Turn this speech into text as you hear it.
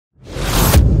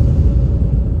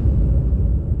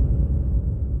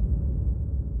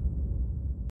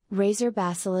Razer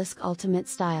Basilisk Ultimate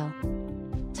Style.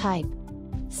 Type: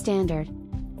 Standard.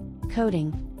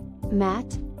 Coating: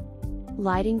 Matte.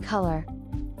 Lighting color: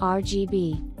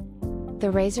 RGB. The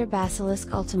Razer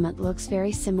Basilisk Ultimate looks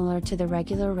very similar to the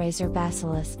regular Razer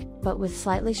Basilisk, but with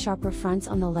slightly sharper fronts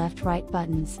on the left-right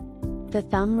buttons. The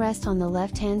thumb rest on the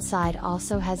left-hand side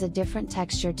also has a different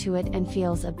texture to it and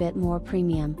feels a bit more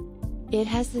premium. It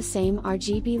has the same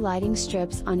RGB lighting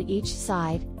strips on each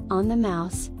side, on the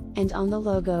mouse, and on the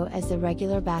logo as the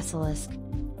regular Basilisk.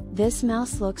 This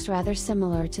mouse looks rather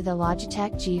similar to the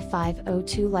Logitech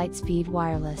G502 Lightspeed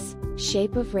Wireless,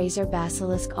 shape of Razer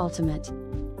Basilisk Ultimate.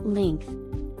 Length: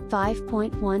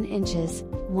 5.1 inches,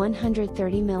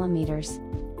 130 millimeters.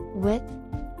 Width: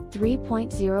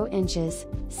 3.0 inches,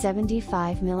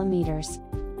 75 millimeters.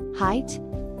 Height: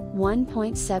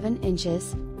 1.7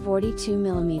 inches, 42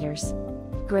 millimeters.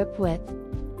 Grip width: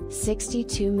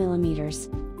 62 millimeters.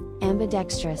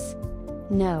 Ambidextrous: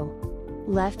 no.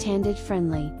 Left-handed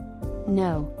friendly: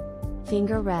 no.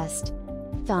 Finger rest: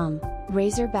 thumb.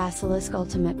 Razer Basilisk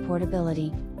Ultimate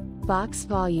Portability. Box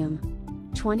volume: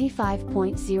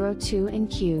 25.02 in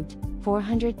cubed,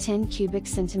 410 cubic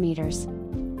centimeters.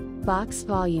 Box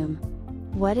volume: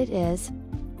 what it is.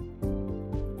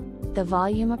 The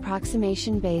volume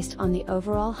approximation based on the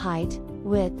overall height,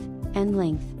 width, and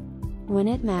length. When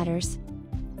it matters: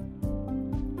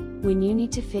 when you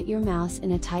need to fit your mouse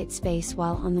in a tight space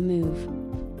while on the move.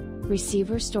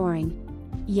 Receiver storing: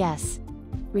 yes.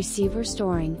 Receiver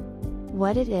storing: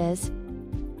 what it is.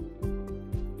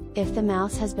 If the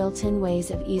mouse has built-in ways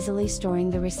of easily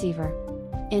storing the receiver.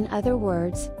 In other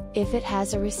words, if it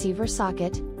has a receiver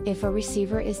socket, if a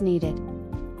receiver is needed.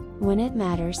 When it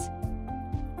matters: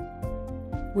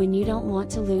 when you don't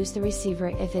want to lose the receiver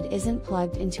if it isn't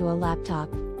plugged into a laptop,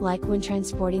 like when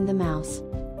transporting the mouse.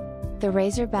 The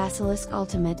Razer Basilisk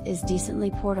Ultimate is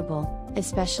decently portable,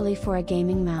 especially for a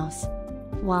gaming mouse.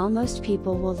 While most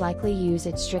people will likely use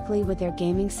it strictly with their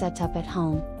gaming setup at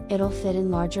home, it'll fit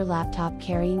in larger laptop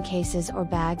carrying cases or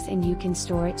bags, and you can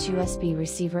store its USB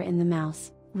receiver in the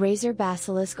mouse. Razer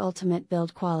Basilisk Ultimate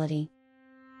Build Quality.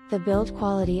 The build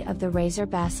quality of the Razer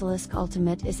Basilisk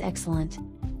Ultimate is excellent.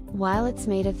 While it's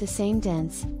made of the same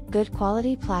dense, good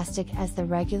quality plastic as the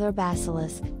regular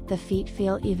Basilisk, the feet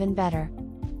feel even better.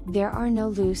 There are no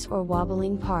loose or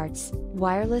wobbling parts.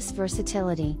 Wireless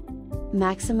versatility.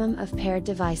 Maximum of paired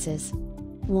devices.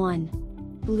 1.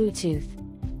 Bluetooth: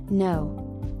 no.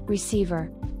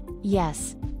 Receiver: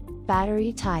 yes.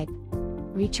 Battery type: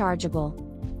 rechargeable.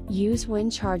 Use when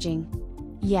charging: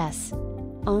 yes.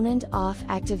 On and off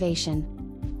activation: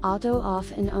 auto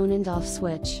off and on and off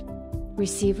switch.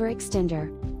 Receiver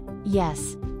extender: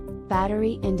 yes.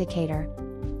 Battery indicator: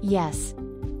 yes.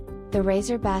 The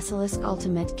Razer Basilisk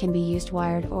Ultimate can be used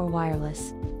wired or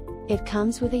wireless. It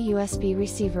comes with a USB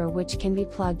receiver which can be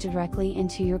plugged directly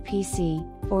into your PC,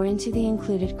 or into the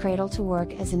included cradle to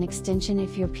work as an extension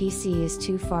if your PC is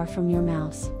too far from your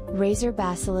mouse. Razer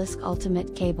Basilisk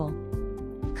Ultimate Cable.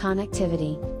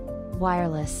 Connectivity: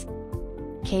 wireless.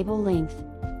 Cable length: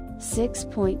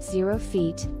 6.0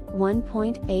 feet,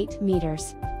 1.8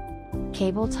 meters.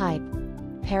 Cable type: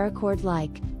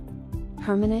 paracord-like.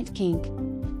 Permanent kink: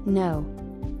 no.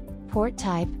 Port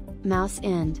type: mouse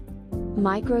end.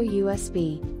 Micro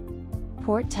USB.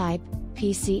 Port type: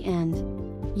 PC end.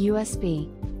 USB.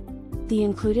 The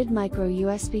included micro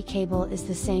USB cable is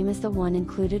the same as the one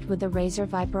included with the Razer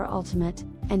Viper Ultimate,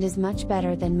 and is much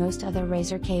better than most other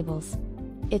Razer cables.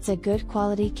 It's a good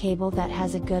quality cable that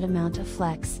has a good amount of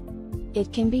flex.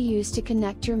 It can be used to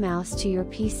connect your mouse to your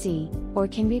PC, or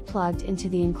can be plugged into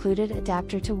the included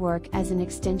adapter to work as an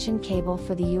extension cable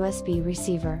for the USB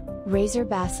receiver. Razer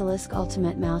Basilisk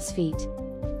Ultimate Mouse Feet.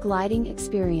 Gliding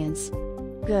experience: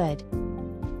 good.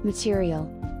 Material: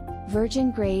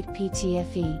 virgin grade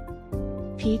PTFE.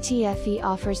 PTFE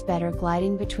offers better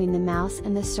gliding between the mouse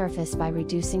and the surface by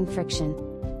reducing friction.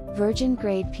 Virgin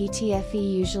grade PTFE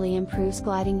usually improves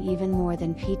gliding even more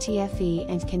than PTFE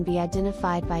and can be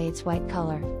identified by its white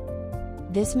color.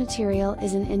 This material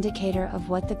is an indicator of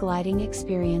what the gliding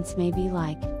experience may be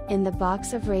like. In the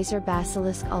box of Razer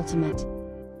Basilisk Ultimate.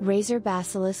 Razer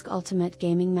Basilisk Ultimate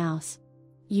Gaming Mouse.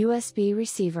 USB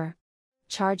receiver.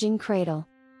 Charging cradle.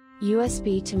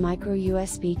 USB to micro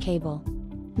USB cable.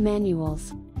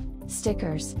 Manuals.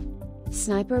 Stickers.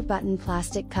 Sniper button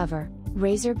plastic cover.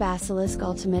 Razer Basilisk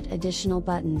Ultimate additional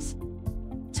buttons.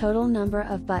 Total number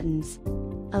of buttons: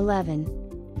 11.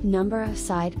 Number of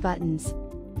side buttons: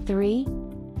 3.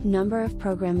 Number of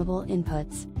programmable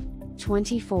inputs: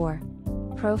 24.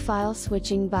 Profile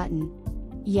switching button: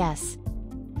 yes.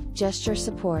 Gesture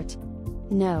support: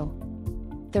 no.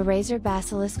 The Razer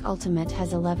Basilisk Ultimate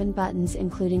has 11 buttons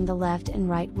including the left and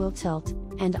right wheel tilt,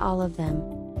 and all of them,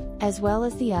 as well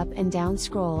as the up and down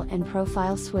scroll and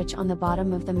profile switch on the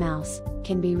bottom of the mouse,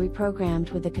 can be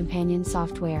reprogrammed with the companion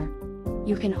software.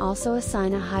 You can also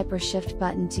assign a hyper shift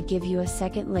button to give you a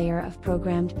second layer of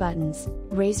programmed buttons.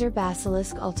 Razer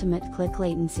Basilisk Ultimate Click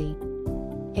Latency.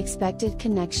 Expected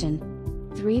connection: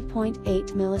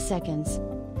 3.8 milliseconds.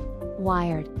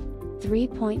 Wired: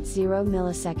 3.0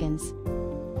 milliseconds.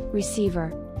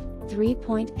 Receiver: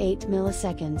 3.8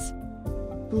 milliseconds.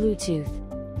 Bluetooth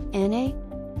NA.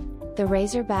 The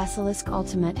Razer Basilisk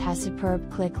Ultimate has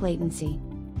superb click latency.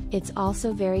 It's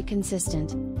also very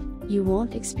consistent. You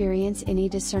won't experience any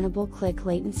discernible click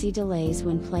latency delays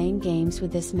when playing games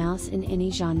with this mouse in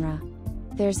any genre.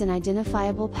 There's an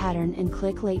identifiable pattern in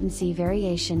click latency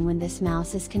variation when this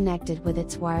mouse is connected with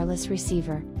its wireless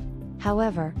receiver.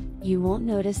 However, you won't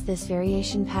notice this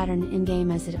variation pattern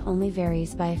in-game as it only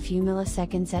varies by a few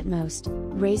milliseconds at most.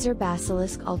 Razer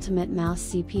Basilisk Ultimate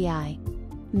Mouse CPI.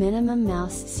 Minimum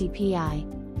mouse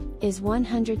CPI is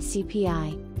 100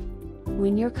 CPI.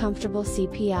 When your comfortable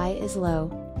CPI is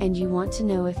low, and you want to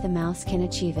know if the mouse can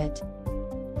achieve it.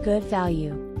 Good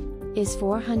value is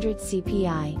 400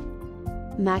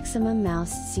 CPI. Maximum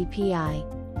mouse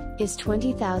CPI is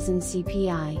 20,000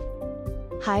 CPI.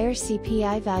 Higher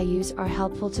CPI values are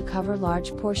helpful to cover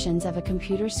large portions of a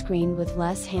computer screen with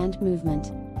less hand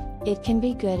movement. It can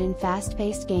be good in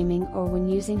fast-paced gaming or when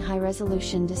using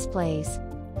high-resolution displays.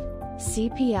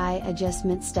 CPI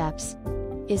adjustment steps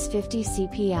is 50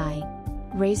 CPI.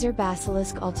 Razer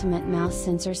Basilisk Ultimate Mouse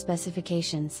Sensor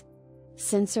Specifications.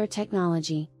 Sensor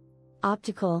technology: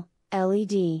 optical,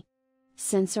 LED.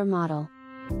 Sensor model: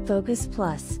 Focus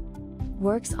Plus.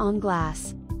 Works on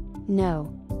glass.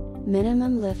 No.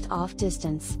 Minimum lift-off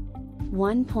distance: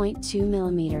 1.2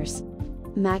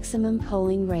 mm. Maximum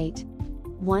polling rate: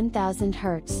 1000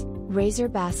 Hz.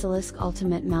 Razer Basilisk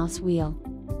Ultimate Mouse Wheel.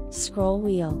 Scroll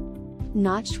wheel.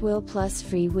 Notched wheel plus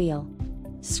free wheel.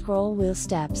 Scroll wheel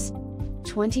steps: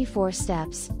 24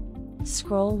 steps.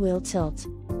 Scroll wheel tilt: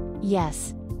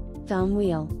 yes. Thumb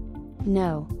wheel: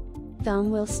 no.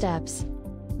 Thumb wheel steps: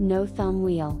 no. Thumb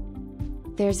wheel.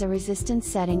 There's a resistance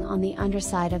setting on the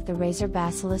underside of the Razer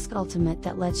Basilisk Ultimate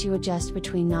that lets you adjust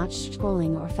between notched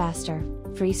scrolling or faster,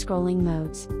 free scrolling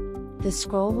modes. The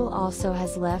scroll wheel also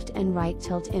has left and right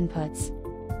tilt inputs.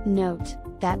 Note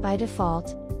that by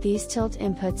default, these tilt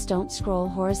inputs don't scroll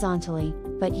horizontally,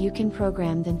 but you can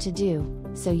program them to do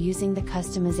so using the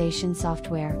customization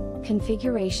software.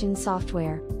 Configuration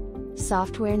software.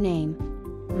 Software name: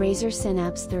 Razer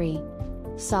Synapse 3.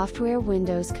 Software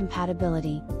Windows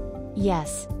compatibility: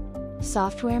 yes.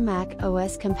 Software Mac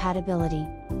OS compatibility: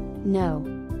 no.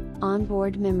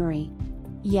 Onboard memory: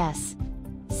 yes.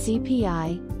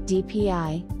 CPI,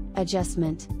 DPI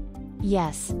adjustment: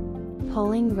 yes.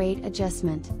 Polling rate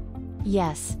adjustment: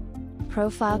 yes.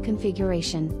 Profile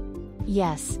configuration: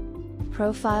 yes.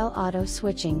 Profile auto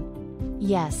switching: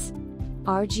 yes.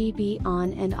 RGB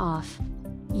on and off: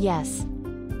 yes.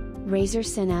 Razer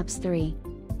Synapse 3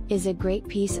 is a great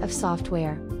piece of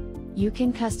software. You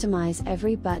can customize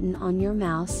every button on your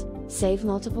mouse, save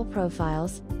multiple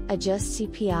profiles, adjust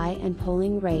CPI and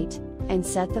polling rate, and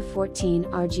set the 14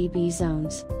 RGB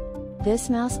zones. This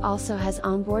mouse also has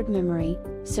onboard memory,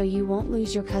 so you won't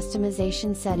lose your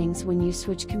customization settings when you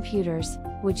switch computers,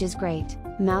 which is great.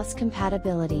 Mouse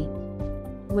compatibility: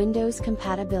 Windows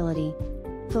compatibility: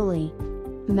 fully.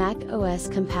 Mac OS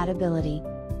compatibility: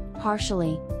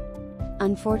 partially.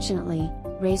 Unfortunately,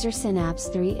 Razer Synapse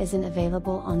 3 isn't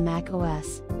available on Mac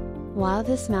OS. While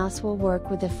this mouse will work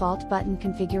with default button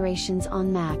configurations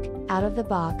on Mac, out of the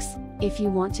box, if you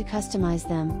want to customize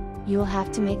them, you will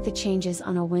have to make the changes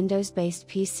on a Windows-based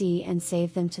PC and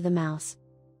save them to the mouse.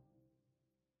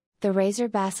 The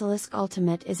Razer Basilisk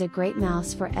Ultimate is a great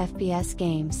mouse for FPS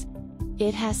games.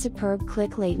 It has superb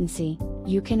click latency,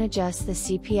 you can adjust the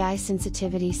CPI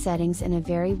sensitivity settings in a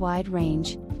very wide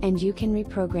range, and you can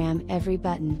reprogram every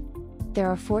button. There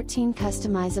are 14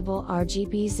 customizable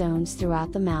RGB zones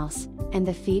throughout the mouse, and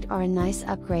the feet are a nice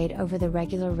upgrade over the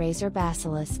regular Razer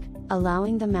Basilisk,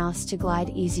 allowing the mouse to glide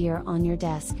easier on your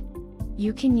desk.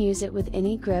 You can use it with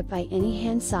any grip by any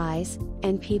hand size,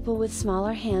 and people with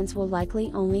smaller hands will likely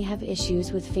only have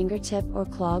issues with fingertip or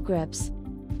claw grips.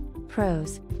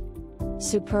 Pros: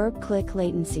 superb click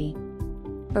latency.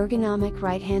 Ergonomic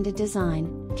right-handed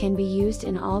design, can be used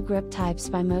in all grip types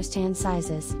by most hand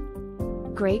sizes.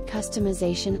 Great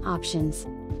customization options.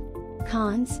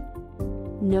 Cons: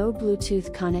 no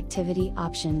Bluetooth connectivity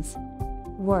options.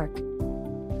 Work: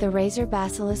 the Razer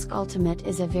Basilisk Ultimate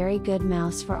is a very good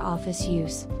mouse for office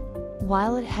use.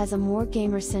 While it has a more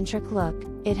gamer-centric look,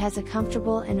 it has a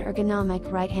comfortable and ergonomic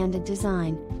right-handed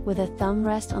design, with a thumb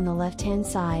rest on the left-hand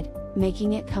side,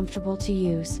 making it comfortable to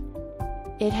use.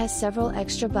 It has several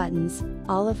extra buttons,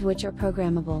 all of which are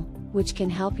programmable, which can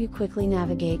help you quickly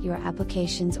navigate your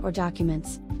applications or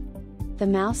documents. The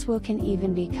mouse wheel can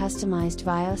even be customized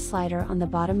via a slider on the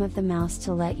bottom of the mouse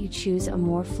to let you choose a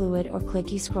more fluid or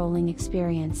clicky scrolling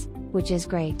experience, which is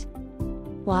great.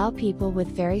 While people with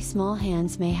very small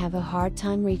hands may have a hard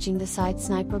time reaching the side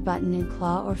sniper button in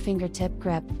claw or fingertip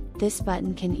grip, this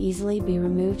button can easily be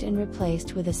removed and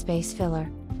replaced with a space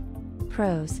filler.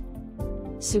 Pros: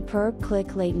 superb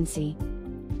click latency.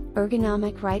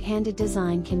 Ergonomic right-handed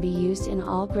design can be used in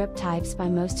all grip types by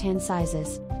most hand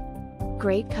sizes.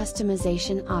 Great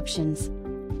customization options.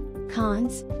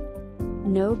 Cons: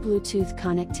 no Bluetooth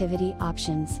connectivity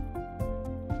options.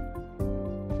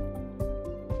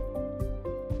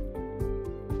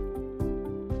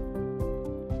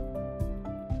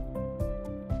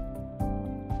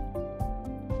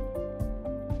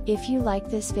 If you like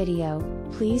this video,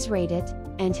 please rate it,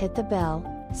 and hit the bell,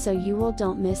 so you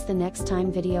don't miss the next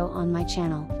time video on my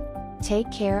channel.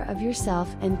 Take care of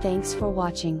yourself and thanks for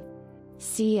watching.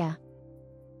 See ya!